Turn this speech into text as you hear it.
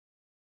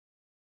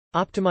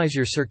Optimize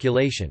your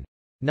circulation.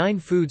 9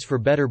 foods for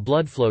better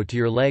blood flow to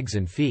your legs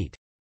and feet.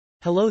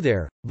 Hello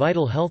there,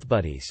 vital health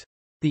buddies.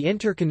 The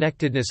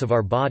interconnectedness of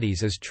our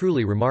bodies is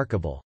truly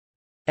remarkable.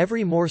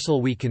 Every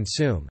morsel we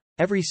consume,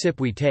 every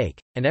sip we take,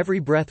 and every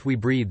breath we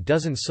breathe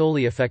doesn't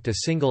solely affect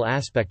a single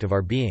aspect of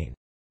our being.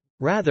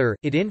 Rather,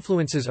 it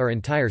influences our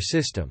entire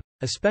system,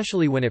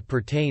 especially when it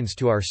pertains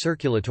to our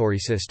circulatory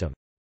system.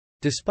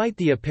 Despite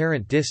the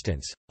apparent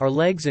distance, our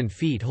legs and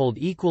feet hold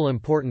equal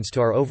importance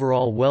to our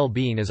overall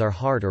well-being as our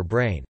heart or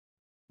brain.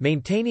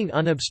 Maintaining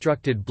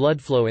unobstructed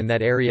blood flow in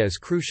that area is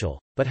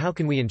crucial, but how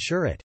can we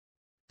ensure it?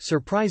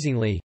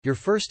 Surprisingly, your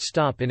first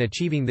stop in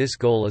achieving this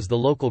goal is the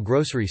local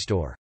grocery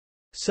store.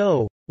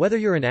 So, whether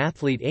you're an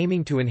athlete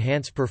aiming to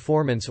enhance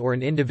performance or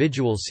an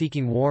individual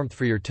seeking warmth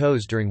for your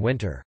toes during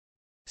winter,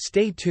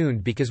 stay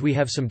tuned because we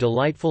have some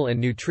delightful and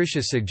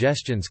nutritious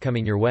suggestions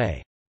coming your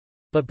way.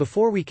 But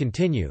before we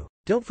continue,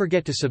 don't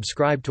forget to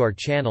subscribe to our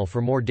channel for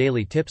more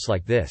daily tips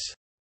like this.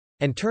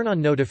 And turn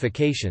on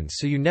notifications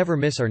so you never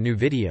miss our new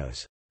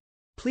videos.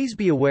 Please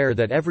be aware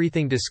that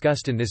everything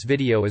discussed in this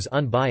video is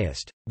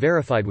unbiased,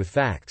 verified with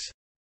facts,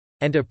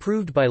 and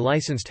approved by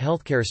licensed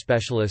healthcare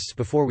specialists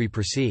before we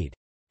proceed.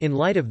 In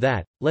light of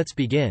that, let's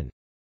begin.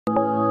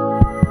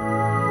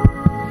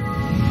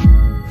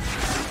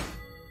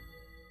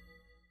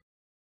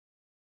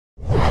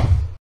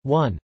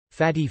 1.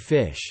 Fatty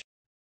fish.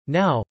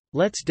 Now,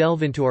 let's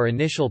delve into our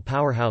initial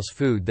powerhouse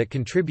food that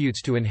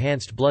contributes to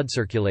enhanced blood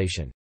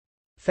circulation.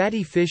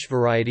 Fatty fish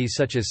varieties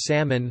such as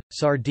salmon,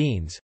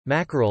 sardines,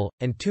 mackerel,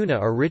 and tuna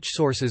are rich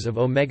sources of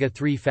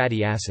omega-3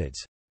 fatty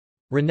acids,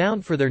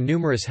 renowned for their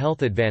numerous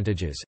health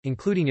advantages,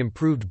 including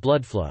improved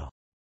blood flow.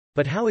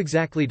 But how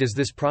exactly does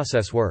this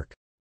process work?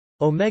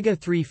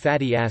 Omega-3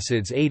 fatty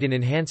acids aid in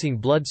enhancing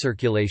blood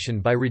circulation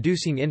by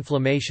reducing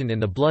inflammation in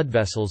the blood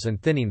vessels and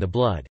thinning the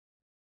blood.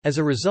 As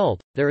a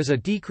result, there is a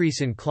decrease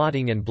in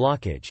clotting and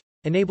blockage,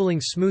 enabling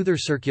smoother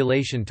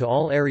circulation to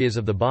all areas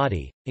of the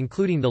body,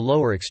 including the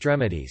lower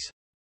extremities.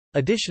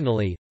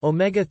 Additionally,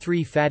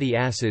 omega-3 fatty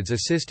acids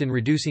assist in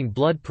reducing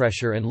blood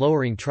pressure and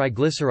lowering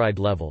triglyceride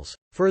levels,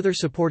 further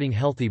supporting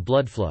healthy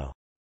blood flow.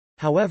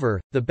 However,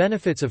 the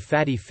benefits of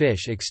fatty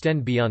fish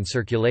extend beyond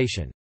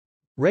circulation.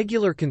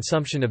 Regular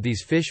consumption of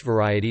these fish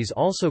varieties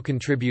also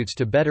contributes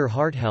to better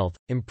heart health,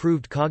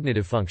 improved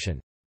cognitive function,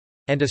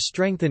 and a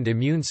strengthened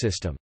immune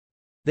system.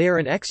 They are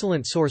an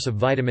excellent source of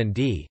vitamin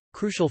D,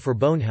 crucial for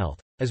bone health,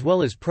 as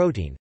well as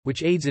protein,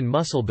 which aids in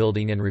muscle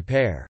building and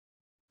repair.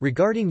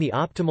 Regarding the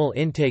optimal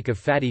intake of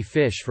fatty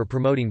fish for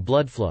promoting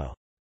blood flow,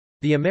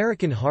 the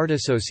American Heart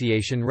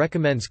Association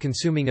recommends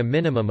consuming a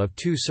minimum of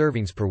 2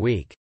 servings per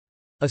week.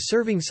 A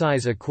serving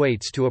size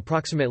equates to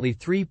approximately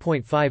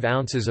 3.5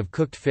 ounces of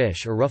cooked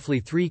fish or roughly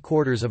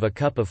 3/4 of a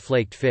cup of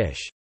flaked fish.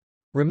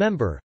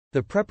 Remember,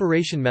 the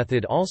preparation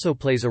method also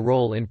plays a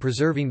role in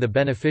preserving the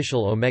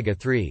beneficial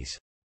omega-3s.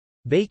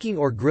 Baking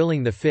or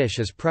grilling the fish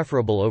is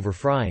preferable over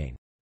frying.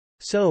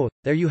 So,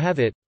 there you have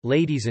it,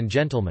 ladies and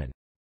gentlemen.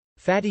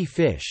 Fatty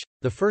fish,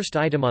 the first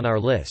item on our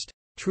list,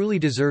 truly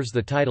deserves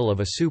the title of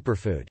a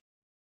superfood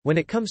when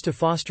it comes to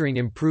fostering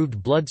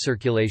improved blood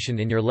circulation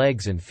in your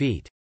legs and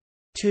feet.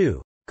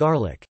 2.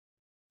 Garlic.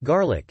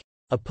 Garlic,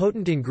 a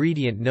potent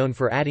ingredient known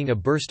for adding a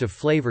burst of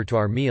flavor to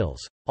our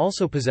meals,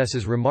 also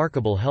possesses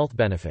remarkable health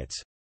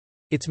benefits.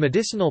 Its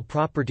medicinal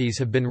properties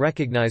have been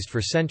recognized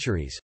for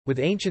centuries, with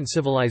ancient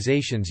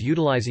civilizations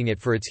utilizing it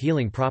for its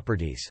healing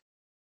properties.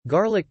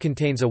 Garlic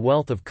contains a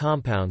wealth of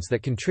compounds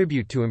that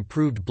contribute to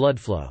improved blood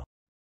flow.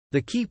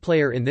 The key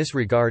player in this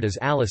regard is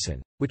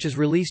allicin, which is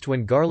released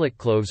when garlic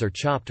cloves are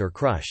chopped or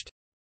crushed.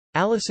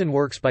 Allicin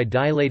works by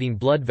dilating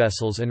blood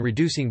vessels and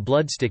reducing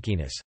blood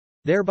stickiness,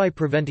 thereby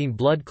preventing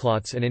blood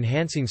clots and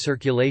enhancing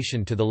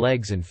circulation to the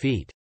legs and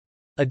feet.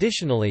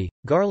 Additionally,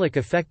 garlic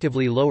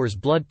effectively lowers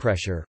blood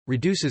pressure,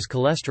 reduces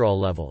cholesterol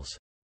levels,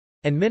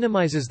 and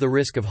minimizes the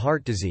risk of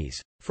heart disease,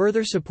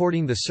 further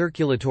supporting the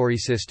circulatory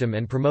system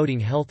and promoting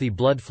healthy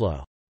blood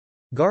flow.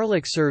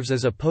 Garlic serves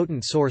as a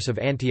potent source of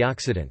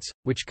antioxidants,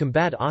 which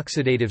combat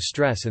oxidative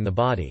stress in the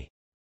body.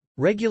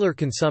 Regular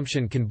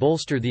consumption can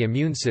bolster the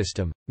immune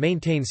system,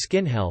 maintain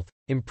skin health,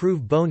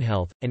 improve bone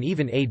health, and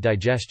even aid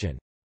digestion.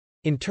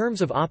 In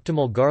terms of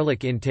optimal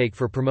garlic intake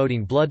for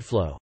promoting blood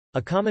flow,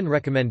 a common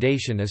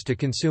recommendation is to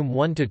consume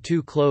 1 to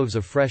 2 cloves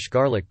of fresh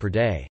garlic per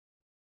day.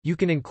 You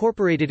can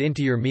incorporate it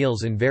into your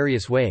meals in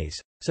various ways,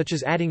 such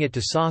as adding it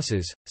to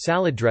sauces,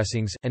 salad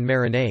dressings, and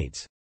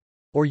marinades,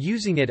 or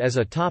using it as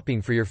a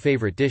topping for your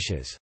favorite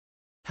dishes.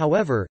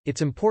 However,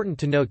 it's important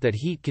to note that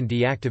heat can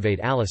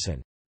deactivate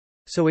allicin.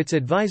 So it's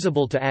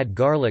advisable to add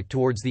garlic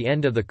towards the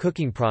end of the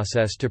cooking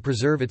process to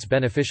preserve its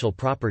beneficial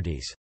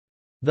properties.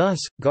 Thus,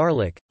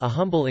 garlic, a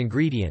humble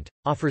ingredient,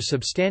 offers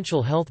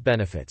substantial health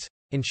benefits,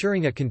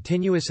 ensuring a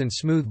continuous and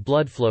smooth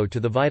blood flow to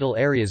the vital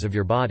areas of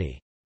your body.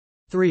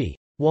 3.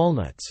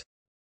 Walnuts.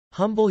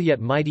 Humble yet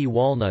mighty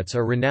walnuts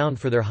are renowned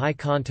for their high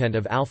content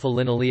of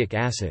alpha-linoleic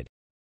acid,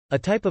 a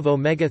type of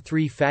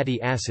omega-3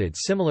 fatty acid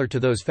similar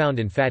to those found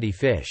in fatty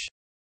fish.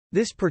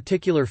 This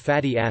particular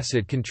fatty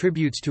acid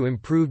contributes to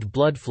improved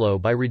blood flow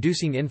by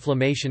reducing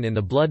inflammation in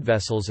the blood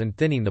vessels and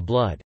thinning the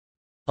blood.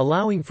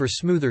 allowing for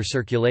smoother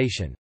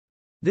circulation.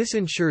 This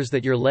ensures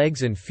that your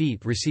legs and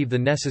feet receive the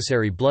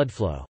necessary blood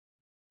flow.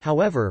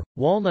 However,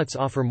 walnuts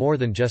offer more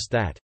than just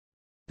that.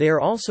 They are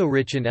also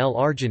rich in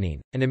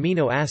L-arginine, an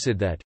amino acid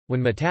that,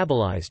 when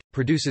metabolized,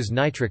 produces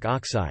nitric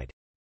oxide.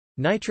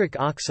 Nitric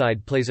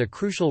oxide plays a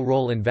crucial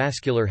role in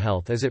vascular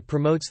health as it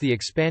promotes the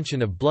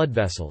expansion of blood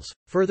vessels,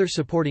 further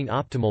supporting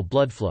optimal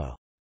blood flow.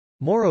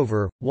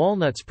 Moreover,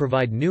 walnuts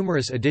provide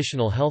numerous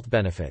additional health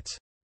benefits.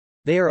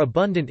 They are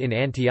abundant in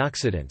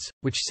antioxidants,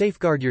 which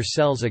safeguard your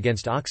cells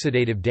against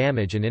oxidative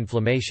damage and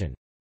inflammation.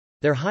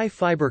 Their high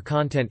fiber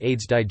content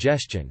aids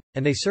digestion,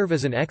 and they serve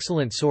as an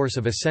excellent source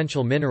of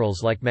essential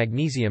minerals like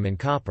magnesium and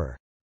copper,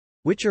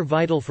 which are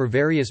vital for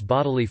various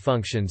bodily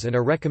functions and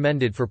are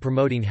recommended for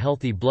promoting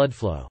healthy blood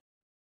flow.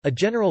 A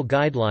general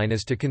guideline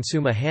is to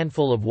consume a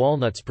handful of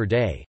walnuts per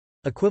day,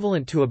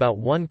 equivalent to about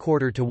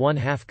 1/4 to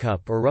 1/2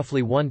 cup or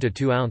roughly 1 to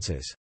 2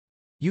 ounces.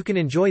 You can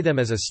enjoy them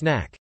as a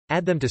snack,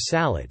 add them to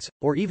salads,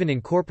 or even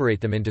incorporate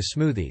them into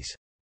smoothies.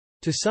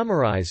 To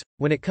summarize,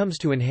 when it comes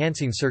to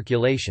enhancing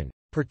circulation,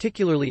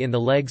 particularly in the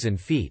legs and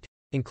feet,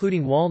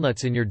 including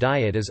walnuts in your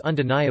diet is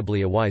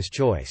undeniably a wise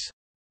choice.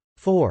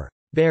 4.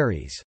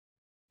 Berries.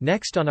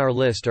 Next on our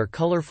list are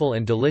colorful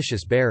and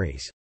delicious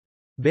berries.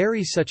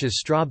 Berries such as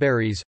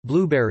strawberries,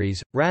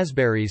 blueberries,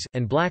 raspberries,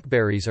 and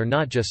blackberries are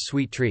not just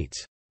sweet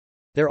treats.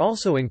 They're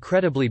also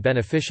incredibly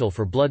beneficial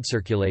for blood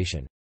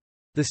circulation.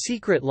 The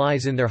secret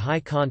lies in their high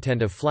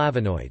content of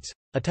flavonoids,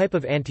 a type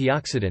of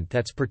antioxidant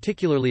that's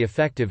particularly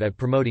effective at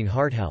promoting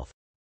heart health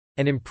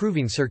and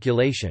improving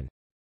circulation.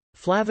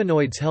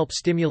 Flavonoids help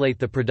stimulate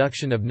the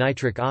production of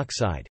nitric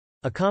oxide,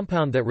 a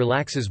compound that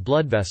relaxes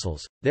blood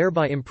vessels,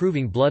 thereby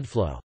improving blood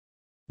flow.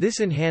 This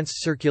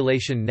enhanced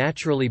circulation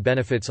naturally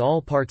benefits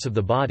all parts of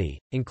the body,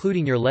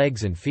 including your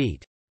legs and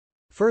feet.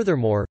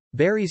 Furthermore,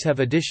 berries have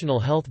additional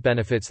health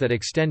benefits that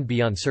extend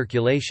beyond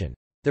circulation.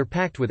 They're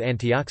packed with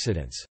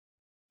antioxidants,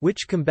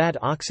 which combat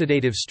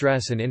oxidative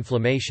stress and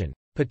inflammation,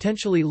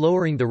 potentially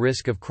lowering the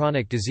risk of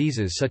chronic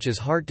diseases such as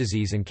heart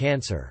disease and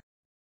cancer.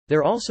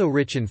 They're also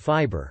rich in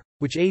fiber,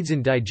 which aids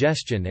in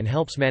digestion and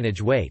helps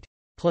manage weight.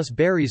 Plus,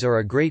 berries are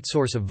a great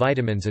source of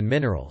vitamins and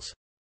minerals,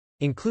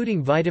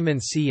 including vitamin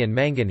C and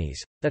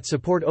manganese, that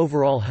support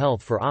overall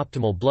health for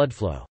optimal blood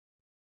flow.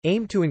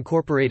 Aim to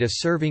incorporate a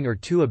serving or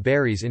 2 of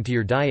berries into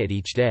your diet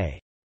each day.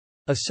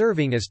 A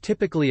serving is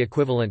typically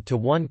equivalent to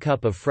 1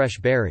 cup of fresh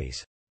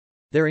berries.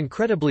 They're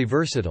incredibly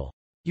versatile.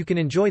 You can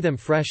enjoy them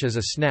fresh as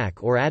a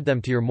snack or add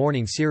them to your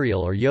morning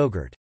cereal or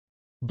yogurt.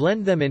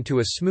 Blend them into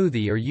a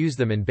smoothie or use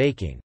them in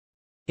baking.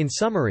 In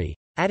summary,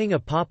 adding a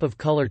pop of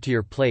color to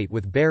your plate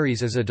with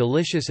berries is a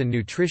delicious and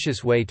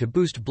nutritious way to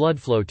boost blood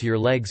flow to your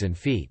legs and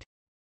feet.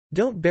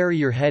 Don't bury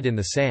your head in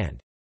the sand.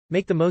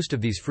 Make the most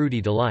of these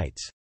fruity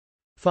delights.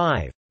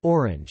 5.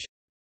 Orange.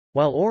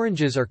 While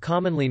oranges are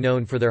commonly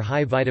known for their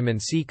high vitamin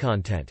C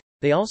content,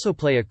 they also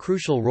play a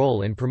crucial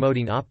role in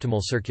promoting optimal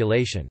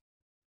circulation.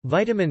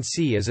 Vitamin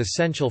C is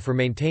essential for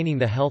maintaining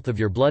the health of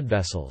your blood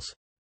vessels.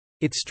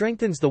 It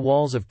strengthens the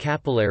walls of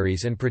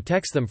capillaries and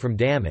protects them from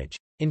damage,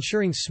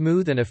 ensuring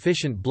smooth and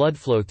efficient blood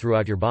flow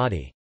throughout your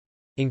body,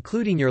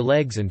 including your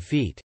legs and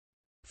feet.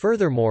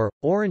 Furthermore,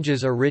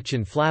 oranges are rich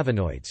in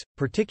flavonoids,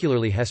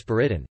 particularly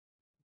hesperidin.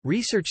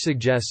 Research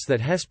suggests that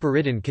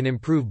hesperidin can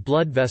improve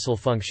blood vessel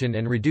function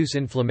and reduce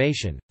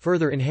inflammation,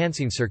 further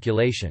enhancing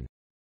circulation.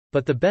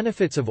 But the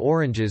benefits of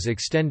oranges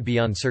extend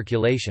beyond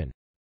circulation.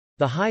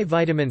 The high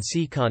vitamin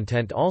C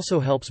content also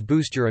helps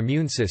boost your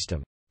immune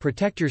system,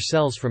 protect your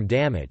cells from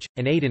damage,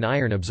 and aid in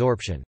iron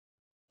absorption.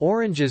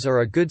 Oranges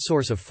are a good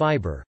source of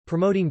fiber,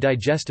 promoting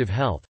digestive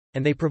health,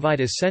 and they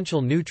provide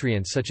essential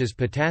nutrients such as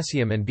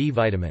potassium and B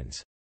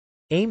vitamins.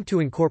 Aim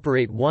to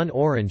incorporate 1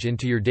 orange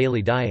into your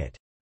daily diet.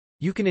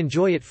 You can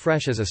enjoy it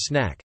fresh as a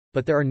snack,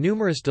 but there are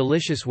numerous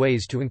delicious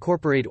ways to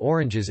incorporate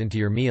oranges into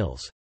your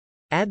meals.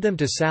 Add them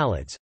to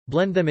salads,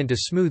 blend them into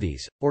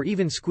smoothies, or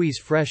even squeeze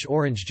fresh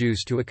orange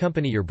juice to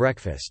accompany your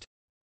breakfast.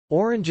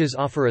 Oranges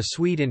offer a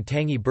sweet and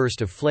tangy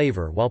burst of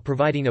flavor while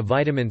providing a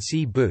vitamin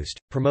C boost,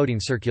 promoting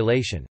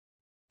circulation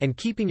and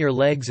keeping your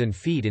legs and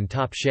feet in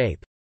top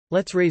shape.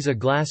 Let's raise a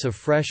glass of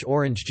fresh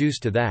orange juice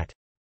to that.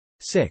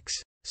 6.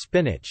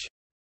 Spinach.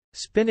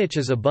 Spinach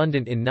is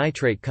abundant in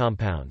nitrate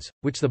compounds,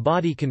 which the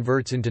body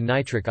converts into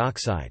nitric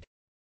oxide.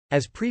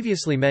 As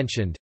previously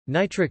mentioned,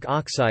 nitric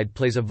oxide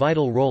plays a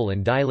vital role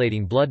in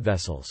dilating blood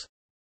vessels,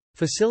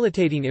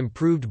 facilitating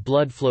improved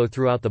blood flow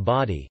throughout the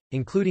body,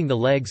 including the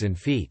legs and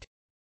feet.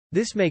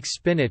 This makes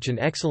spinach an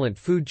excellent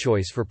food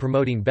choice for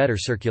promoting better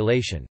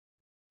circulation.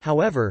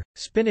 However,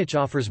 spinach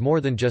offers more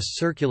than just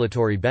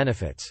circulatory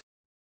benefits.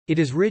 It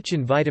is rich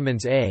in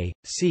vitamins A,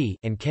 C,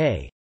 and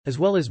K, as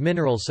well as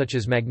minerals such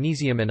as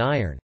magnesium and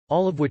iron,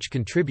 all of which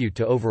contribute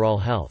to overall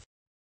health.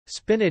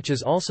 Spinach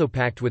is also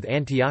packed with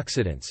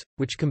antioxidants,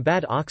 which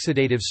combat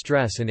oxidative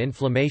stress and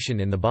inflammation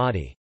in the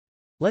body.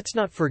 Let's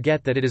not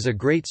forget that it is a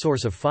great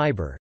source of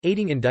fiber,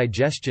 aiding in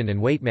digestion and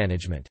weight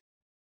management.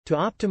 To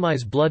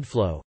optimize blood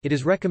flow, it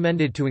is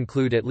recommended to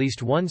include at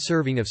least 1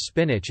 serving of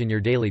spinach in your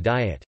daily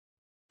diet.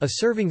 A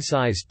serving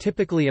size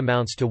typically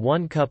amounts to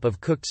 1 cup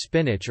of cooked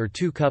spinach or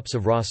 2 cups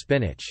of raw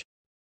spinach.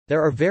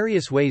 There are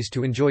various ways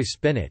to enjoy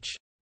spinach.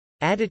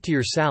 Add it to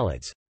your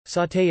salads,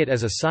 sauté it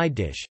as a side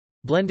dish,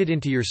 blend it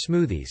into your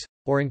smoothies,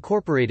 or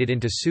incorporate it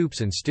into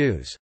soups and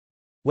stews.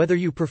 Whether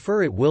you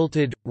prefer it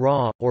wilted,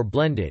 raw, or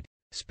blended,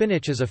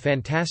 spinach is a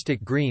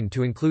fantastic green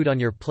to include on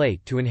your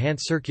plate to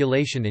enhance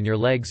circulation in your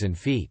legs and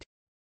feet.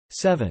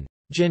 7.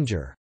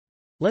 Ginger.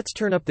 Let's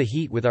turn up the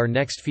heat with our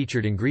next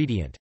featured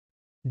ingredient.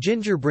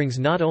 Ginger brings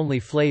not only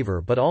flavor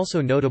but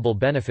also notable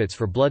benefits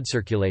for blood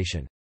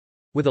circulation.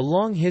 With a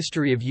long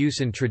history of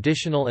use in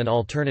traditional and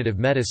alternative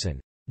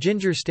medicine,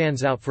 ginger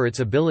stands out for its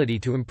ability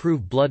to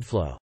improve blood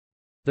flow.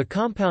 The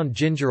compound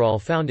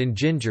gingerol found in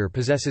ginger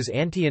possesses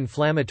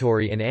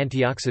anti-inflammatory and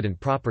antioxidant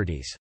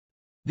properties.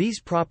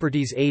 These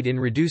properties aid in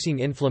reducing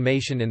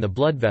inflammation in the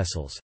blood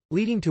vessels,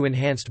 leading to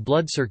enhanced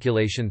blood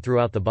circulation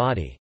throughout the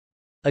body.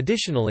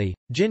 Additionally,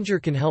 ginger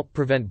can help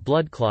prevent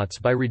blood clots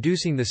by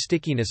reducing the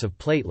stickiness of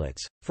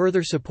platelets,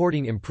 further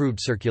supporting improved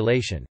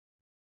circulation.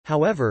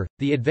 However,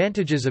 the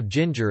advantages of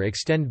ginger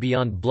extend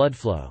beyond blood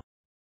flow.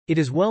 It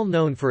is well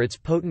known for its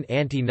potent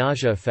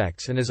anti-nausea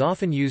effects and is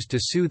often used to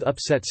soothe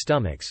upset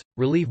stomachs,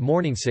 relieve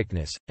morning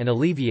sickness, and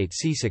alleviate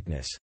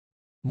seasickness.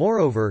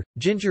 Moreover,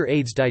 ginger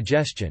aids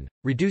digestion,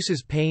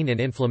 reduces pain and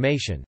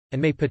inflammation,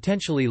 and may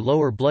potentially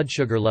lower blood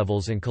sugar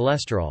levels and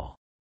cholesterol.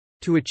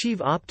 To achieve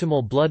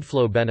optimal blood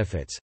flow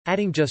benefits,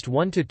 adding just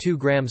 1 to 2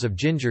 grams of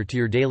ginger to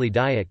your daily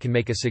diet can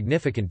make a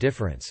significant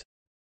difference.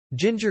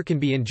 Ginger can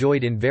be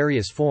enjoyed in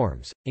various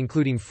forms,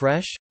 including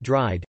fresh,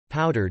 dried,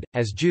 powdered,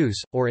 as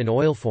juice, or in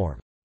oil form.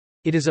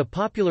 It is a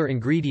popular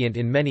ingredient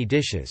in many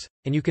dishes,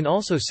 and you can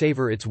also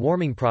savor its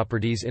warming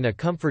properties in a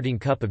comforting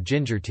cup of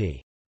ginger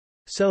tea.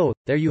 So,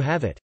 there you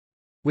have it.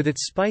 With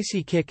its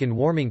spicy kick and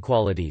warming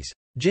qualities,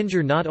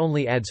 ginger not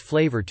only adds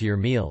flavor to your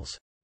meals,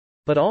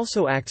 but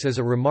also acts as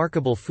a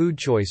remarkable food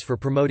choice for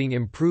promoting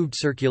improved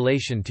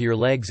circulation to your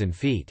legs and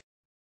feet.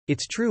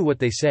 It's true what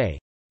they say,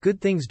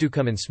 good things do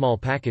come in small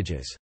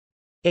packages.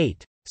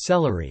 8.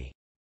 Celery.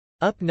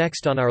 Up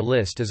next on our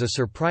list is a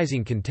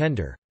surprising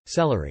contender,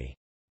 celery.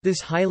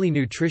 This highly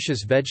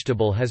nutritious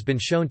vegetable has been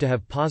shown to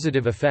have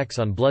positive effects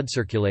on blood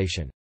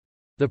circulation.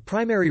 The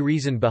primary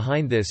reason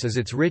behind this is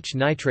its rich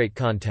nitrate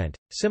content,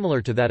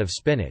 similar to that of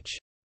spinach.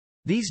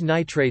 These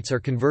nitrates are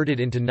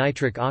converted into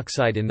nitric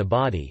oxide in the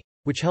body,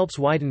 which helps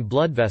widen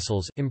blood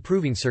vessels,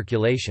 improving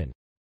circulation.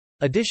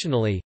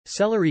 Additionally,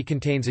 celery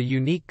contains a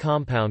unique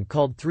compound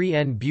called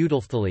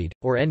 3N-butylphthalate,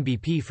 or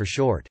NBP for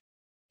short.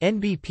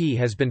 NBP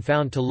has been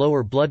found to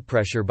lower blood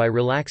pressure by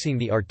relaxing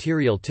the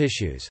arterial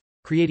tissues,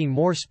 creating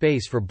more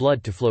space for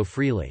blood to flow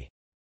freely.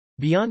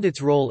 Beyond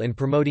its role in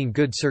promoting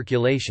good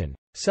circulation,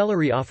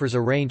 celery offers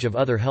a range of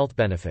other health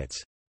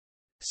benefits.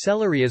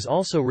 Celery is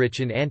also rich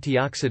in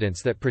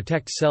antioxidants that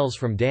protect cells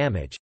from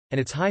damage, and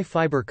its high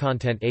fiber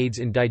content aids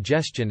in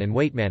digestion and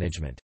weight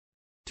management.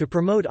 To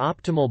promote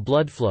optimal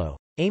blood flow,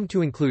 aim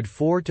to include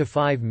 4 to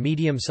 5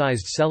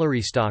 medium-sized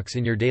celery stalks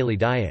in your daily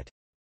diet.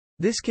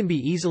 This can be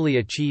easily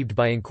achieved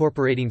by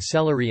incorporating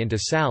celery into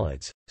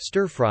salads,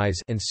 stir-fries,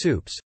 and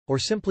soups, or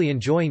simply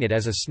enjoying it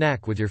as a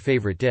snack with your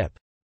favorite dip.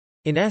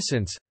 In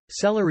essence,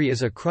 celery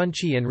is a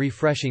crunchy and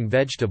refreshing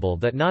vegetable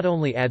that not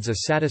only adds a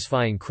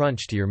satisfying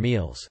crunch to your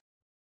meals,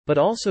 but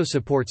also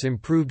supports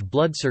improved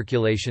blood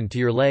circulation to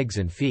your legs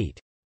and feet.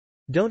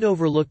 Don't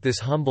overlook this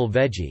humble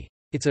veggie,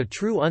 it's a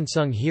true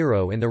unsung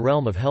hero in the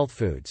realm of health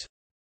foods.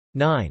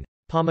 9.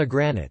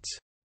 Pomegranates.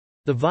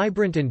 The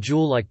vibrant and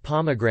jewel-like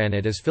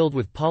pomegranate is filled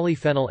with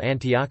polyphenol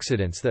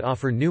antioxidants that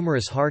offer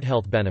numerous heart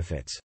health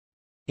benefits,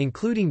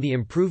 including the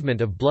improvement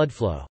of blood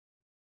flow.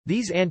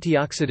 These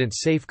antioxidants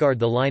safeguard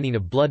the lining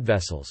of blood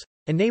vessels,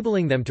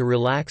 enabling them to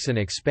relax and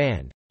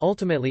expand,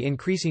 ultimately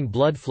increasing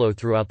blood flow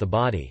throughout the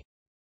body.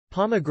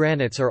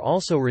 Pomegranates are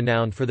also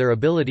renowned for their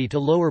ability to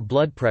lower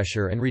blood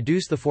pressure and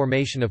reduce the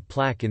formation of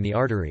plaque in the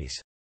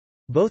arteries,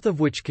 both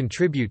of which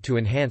contribute to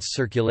enhanced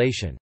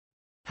circulation.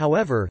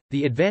 However,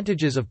 the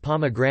advantages of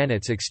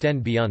pomegranates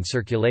extend beyond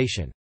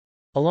circulation.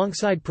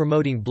 Alongside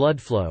promoting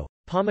blood flow,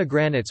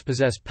 pomegranates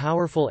possess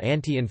powerful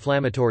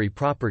anti-inflammatory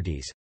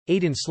properties,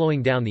 aid in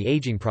slowing down the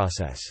aging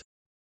process,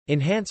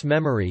 enhance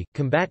memory,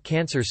 combat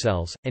cancer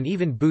cells, and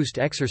even boost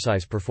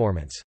exercise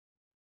performance.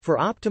 For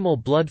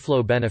optimal blood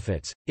flow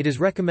benefits, it is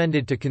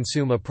recommended to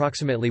consume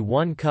approximately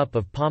 1 cup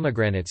of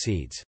pomegranate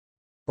seeds,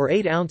 or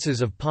 8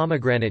 ounces of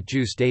pomegranate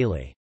juice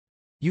daily.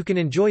 You can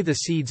enjoy the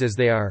seeds as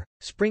they are,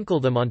 sprinkle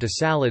them onto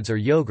salads or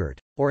yogurt,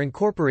 or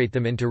incorporate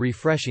them into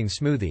refreshing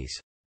smoothies.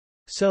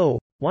 So,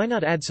 why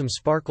not add some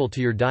sparkle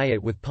to your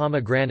diet with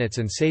pomegranates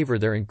and savor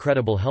their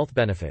incredible health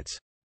benefits?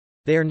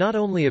 They are not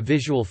only a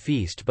visual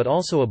feast but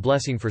also a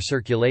blessing for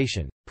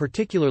circulation,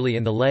 particularly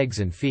in the legs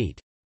and feet.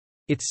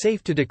 It's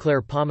safe to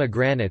declare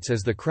pomegranates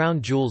as the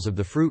crown jewels of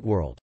the fruit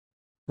world.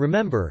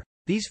 Remember,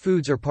 these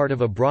foods are part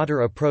of a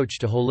broader approach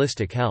to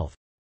holistic health.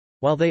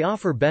 While they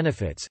offer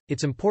benefits,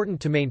 it's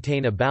important to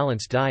maintain a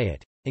balanced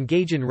diet,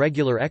 engage in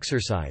regular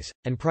exercise,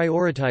 and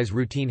prioritize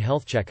routine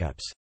health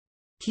checkups.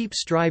 Keep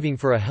striving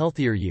for a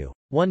healthier you,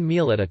 one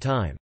meal at a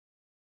time.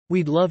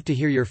 We'd love to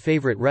hear your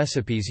favorite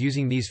recipes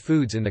using these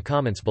foods in the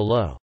comments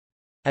below.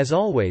 As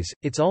always,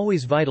 it's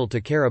always vital to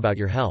care about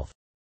your health.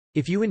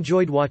 If you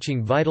enjoyed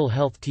watching Vital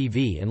Health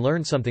TV and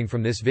learned something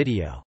from this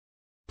video,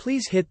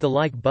 please hit the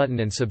like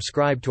button and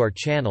subscribe to our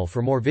channel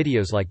for more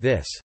videos like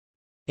this.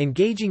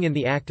 Engaging in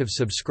the act of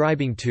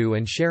subscribing to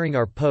and sharing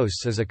our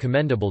posts is a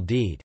commendable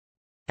deed,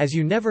 as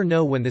you never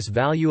know when this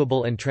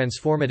valuable and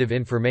transformative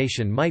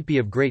information might be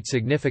of great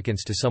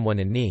significance to someone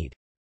in need.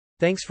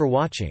 Thanks for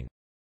watching.